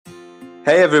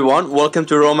Hey everyone, welcome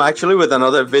to Rome actually with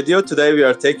another video. Today we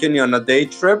are taking you on a day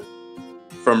trip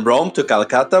from Rome to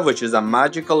Calcutta, which is a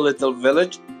magical little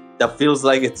village that feels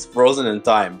like it's frozen in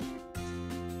time.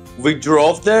 We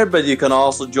drove there, but you can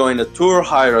also join a tour,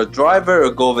 hire a driver,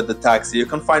 or go with the taxi. You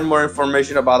can find more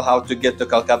information about how to get to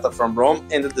Calcutta from Rome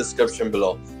in the description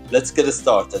below. Let's get it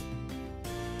started.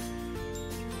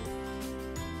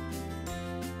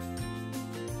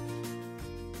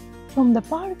 From the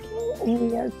parking,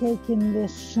 we are taking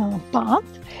this path.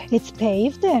 It's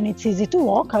paved and it's easy to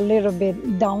walk, a little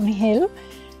bit downhill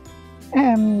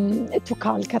to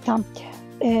Calcutta.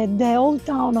 The old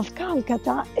town of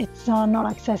Calcutta, it's not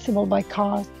accessible by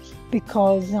car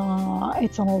because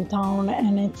it's an old town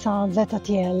and it's a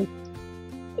ZTL,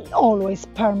 always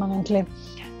permanently.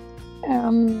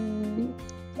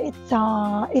 It's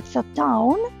a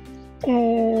town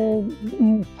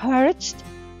perched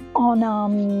on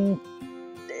a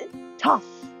tough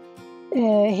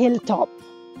hilltop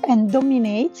and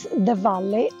dominates the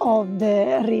valley of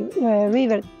the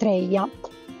river Treia.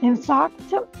 In fact,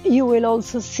 you will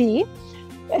also see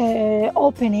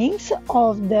openings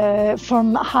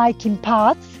from hiking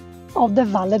paths of the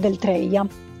Valle del Treia.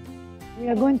 We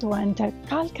are going to enter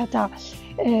Calcutta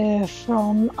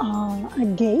from a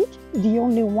gate, the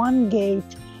only one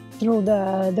gate through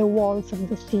the walls of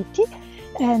the city.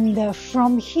 And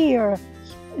from here,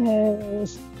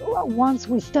 once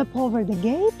we step over the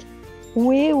gate,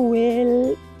 we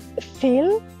will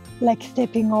feel like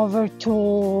stepping over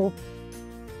to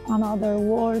another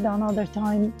world, another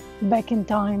time, back in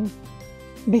time.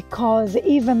 Because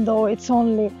even though it's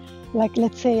only, like,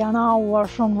 let's say an hour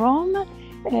from Rome,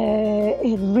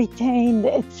 it retained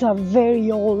its very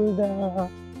old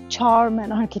charm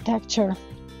and architecture.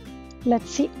 Let's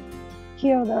see.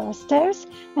 Here there are stairs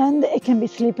and it can be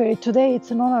slippery. Today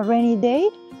it's not a rainy day,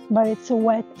 but it's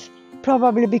wet,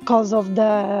 probably because of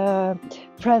the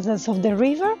presence of the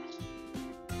river.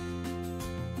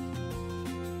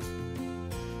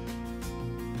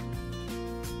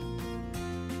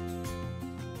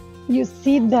 You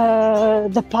see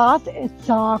the path, it's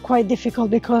quite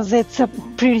difficult because it's a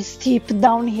pretty steep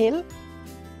downhill.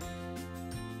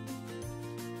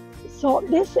 So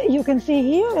this, you can see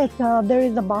here, there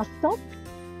is a bus stop.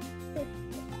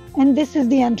 And this is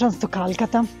the entrance to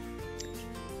Calcutta.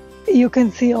 You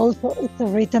can see also it's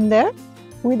written there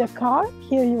with a car.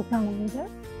 Here you can enter.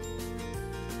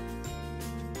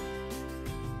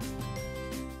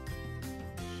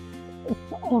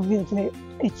 Obviously,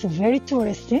 it's very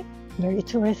touristy, very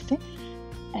touristy.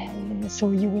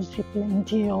 So you will see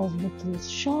plenty of little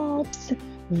shops,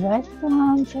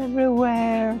 restaurants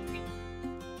everywhere.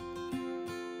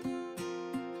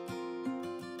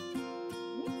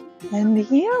 And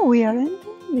here we are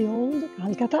entering the old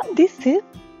Calcutta. This is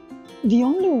the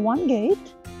only one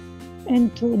gate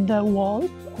into the walls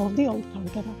of the old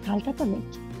Calcata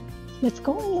Vecchia. Let's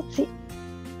go and let's see.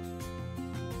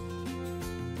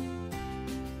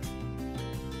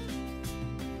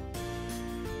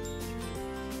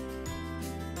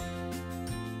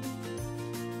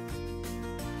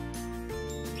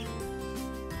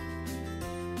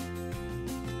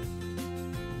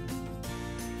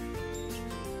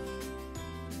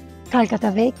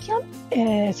 Calcata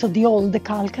Vecchia, so the old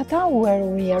Calcutta where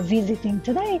we are visiting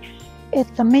today,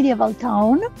 it's a medieval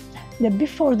town that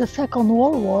before the Second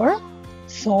World War,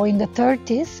 so in the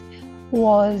 30s,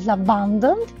 was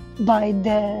abandoned by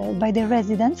the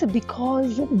residents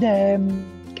because the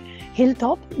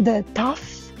hilltop, the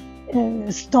tough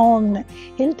stone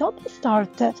hilltop,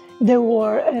 there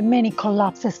were many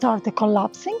collapses, started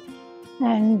collapsing.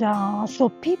 And so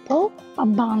people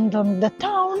abandoned the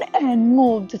town and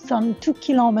moved some 2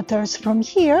 kilometers from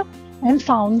here and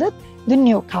founded the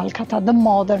new Calcutta, the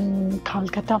modern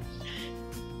Calcutta.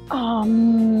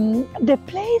 The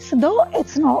place, though,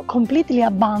 it's not completely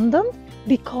abandoned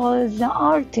because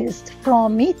artists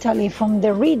from Italy, from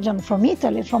the region, from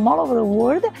Italy, from all over the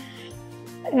world,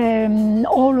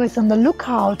 always on the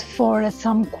lookout for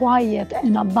some quiet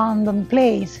and abandoned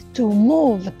place to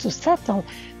move, to settle,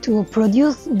 to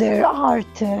produce their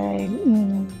art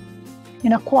in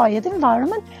a quiet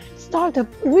environment, started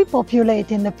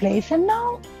repopulating the place. And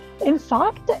now, in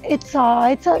fact,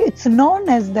 it's known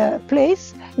as the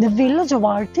place, the village of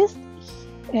artists,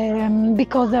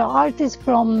 because there are artists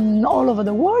from all over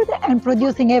the world and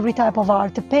producing every type of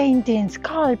art, paintings,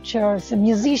 sculptures,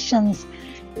 musicians.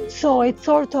 So it's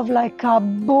sort of like a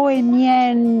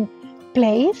bohemian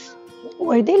place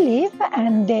where they live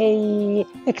and they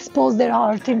expose their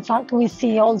art. In fact, we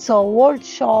see also a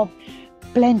workshop,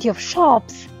 plenty of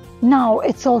shops. Now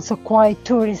it's also quite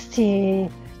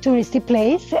touristy touristy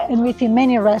place, and we see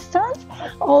many restaurants.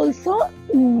 Also,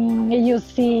 you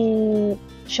see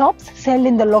shops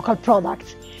selling the local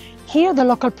products. Here, the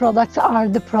local products are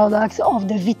the products of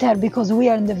the Viterbo, because we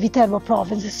are in the Viterbo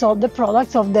province. So the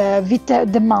products of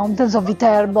the mountains of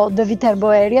Viterbo, the Viterbo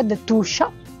area, the Tuscia.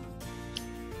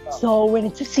 So when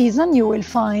it's a season, you will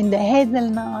find the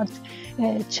hazelnuts,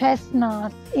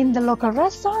 chestnuts in the local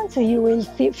restaurants. You will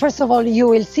see, first of all, you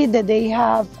will see that they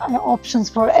have options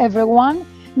for everyone,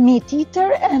 meat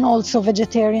eater and also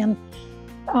vegetarian.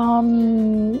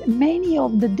 Many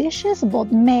of the dishes,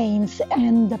 both mains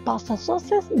and the pasta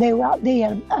sauces, they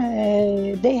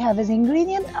have as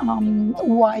ingredient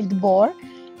wild boar,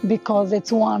 because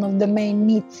it's one of the main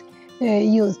meats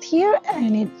used here,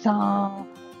 and it's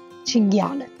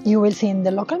cinghiale. You will see in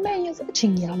the local menus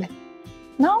cinghiale.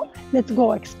 Now let's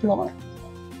go explore.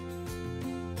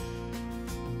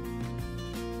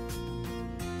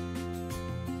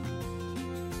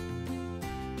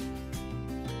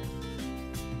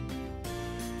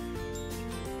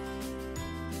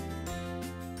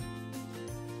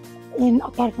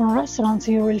 Apart from restaurants,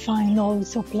 you will find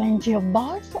also plenty of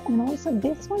bars, and also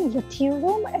this one is a tea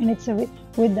room, and it's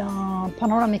with a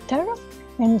panoramic terrace,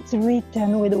 and it's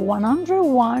written with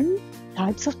 101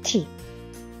 types of tea.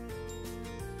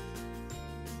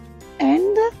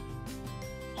 And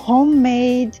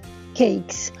homemade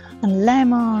cakes, and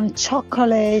lemon,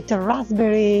 chocolate,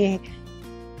 raspberry,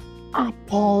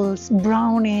 apples,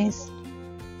 brownies.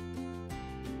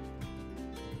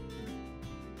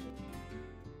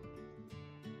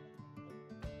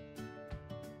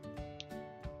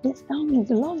 This town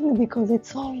is lovely because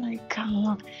it's all like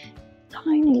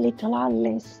tiny little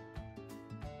alleys.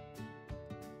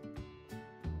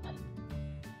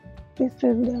 This is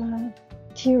the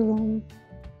tea room.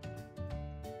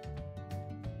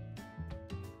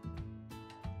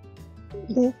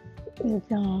 This is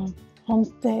a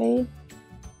homestay.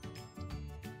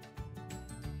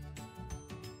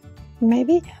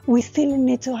 Maybe we still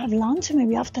need to have lunch.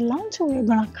 Maybe after lunch we're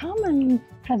gonna come and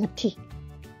have a tea.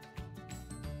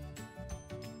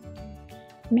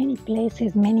 Many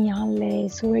places, many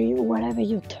alleys, wherever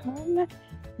you turn,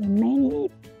 many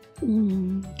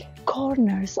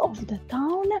corners of the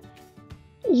town,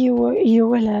 you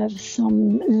will have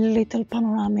some little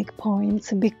panoramic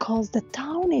points, because the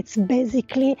town is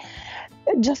basically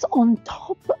just on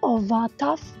top of a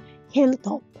tough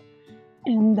hilltop,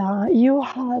 and you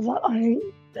have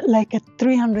like a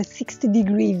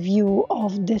 360-degree view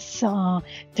of this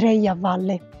Treia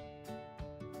Valley.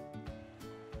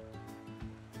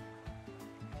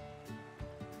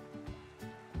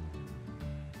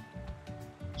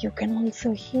 You can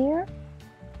also hear,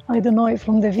 I don't know if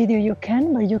from the video you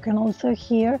can, but you can also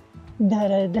hear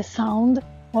the sound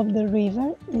of the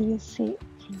river that you see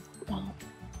from down.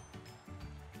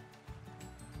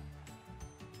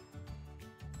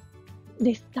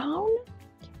 This town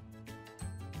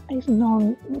is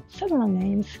known with several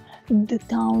names: the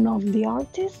town of the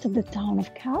artists, the town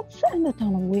of cats, and the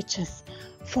town of witches.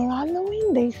 For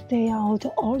Halloween, they stay out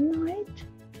all night,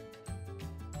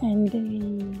 and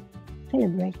they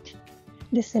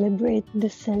celebrate the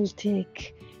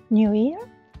Celtic New Year.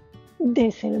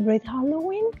 They celebrate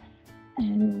Halloween,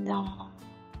 and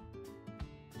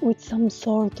with some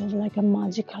sort of like a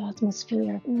magical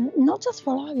atmosphere. Not just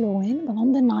for Halloween, but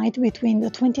on the night between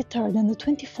the 23rd and the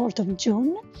 24th of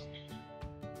June,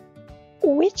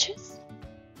 witches,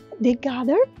 they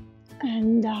gather,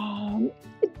 and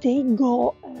they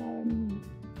go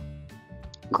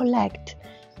collect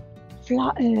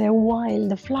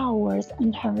wild flowers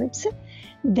and herbs.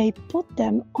 They put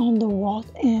them on the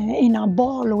water, in a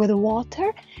bowl with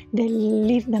water. They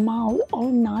leave them out all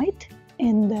night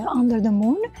under the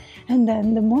moon, and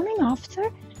then the morning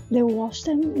after they wash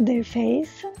their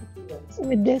face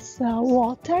with this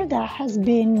water that has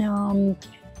been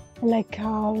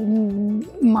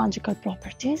magical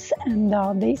properties, and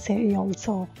they say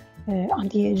also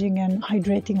anti-aging and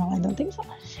hydrating. I don't think so.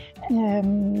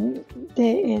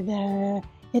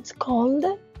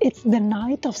 It's the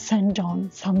night of San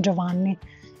Giovanni,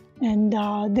 and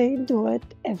they do it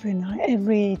every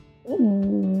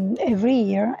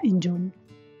year in June.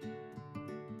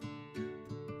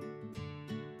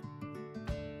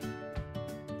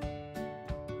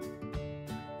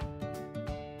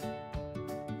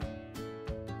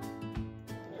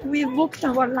 We booked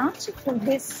our lunch for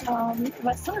this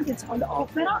restaurant. It's called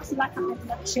Opera, like a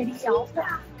Cappellacceria.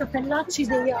 Cappellacci,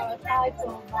 they are a type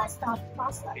of stuffed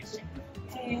pasta.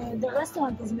 The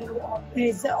restaurant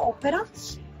is Opera.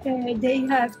 They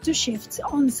have two shifts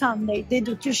on Sunday. They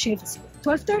do two shifts,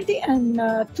 12:30 and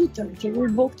 2:30. We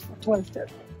booked for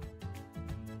 12:30.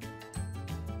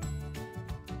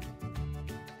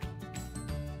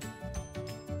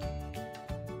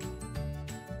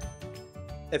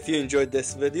 If you enjoyed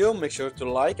this video, make sure to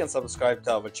like and subscribe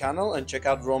to our channel and check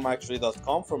out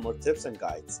RomeActually.com for more tips and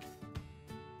guides.